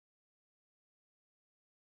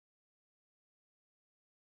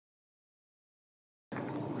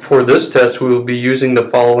For this test, we will be using the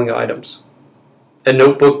following items: a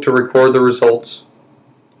notebook to record the results,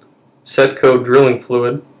 CETCO drilling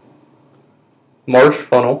fluid, Marsh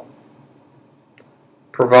funnel,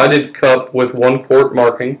 provided cup with 1 quart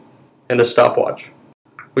marking, and a stopwatch.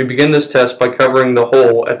 We begin this test by covering the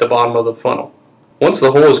hole at the bottom of the funnel. Once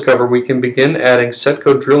the hole is covered, we can begin adding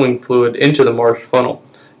CETCO drilling fluid into the Marsh funnel,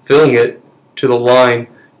 filling it to the line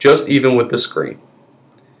just even with the screen.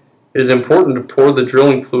 It is important to pour the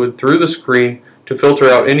drilling fluid through the screen to filter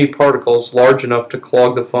out any particles large enough to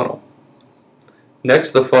clog the funnel.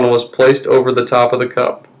 Next, the funnel is placed over the top of the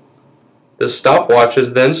cup. The stopwatch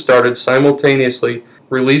is then started simultaneously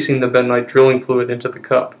releasing the bentonite drilling fluid into the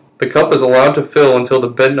cup. The cup is allowed to fill until the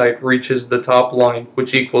bentonite reaches the top line,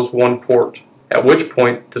 which equals 1 quart, at which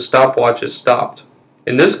point the stopwatch is stopped.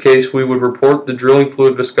 In this case, we would report the drilling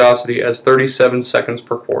fluid viscosity as 37 seconds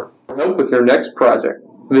per quart. For help with your next project,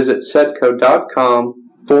 visit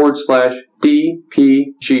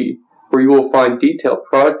cetco.com/DPG, where you will find detailed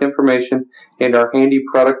product information and our handy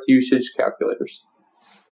product usage calculators.